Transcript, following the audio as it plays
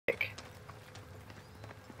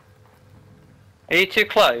Are you too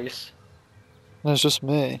close? No, it's just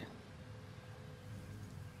me.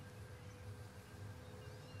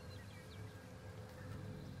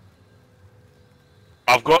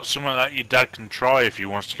 I've got someone that your dad can try if he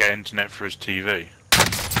wants to get internet for his TV.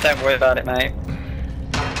 Don't worry about it, mate.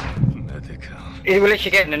 He will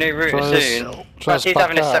literally get in a new router soon. Plus, he's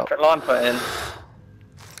having a separate line put in.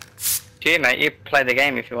 Gee, mate, you play the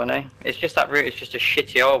game if you want to. It's just that router's just a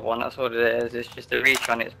shitty old one, that's all it is. It's just a reach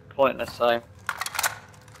on it's pointless, so.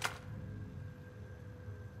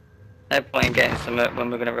 No point in getting something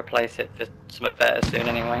when we're going to replace it for something better soon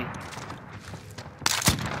anyway.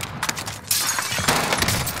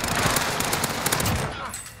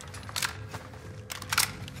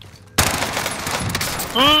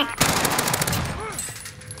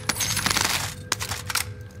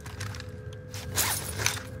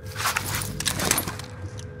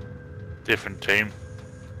 Different team.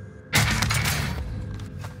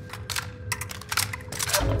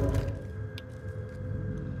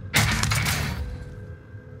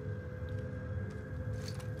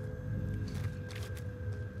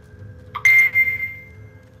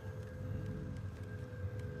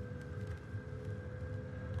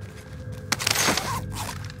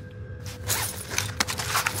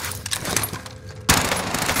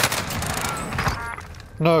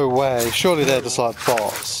 No way, surely they're just like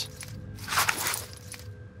bots.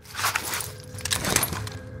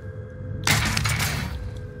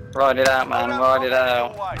 Ride it out, man, ride it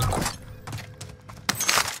out.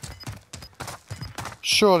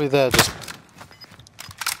 Surely they're just...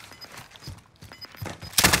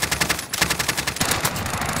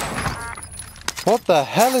 What the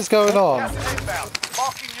hell is going on?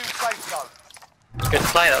 Good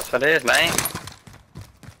play, that's what it is, mate.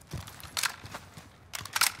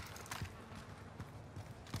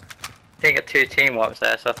 I think got 2 team wipes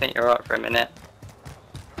there, so I think you're right for a minute.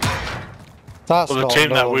 That's Well, the not team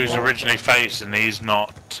that normal. we was originally facing, he's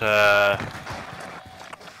not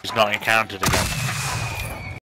encountered again.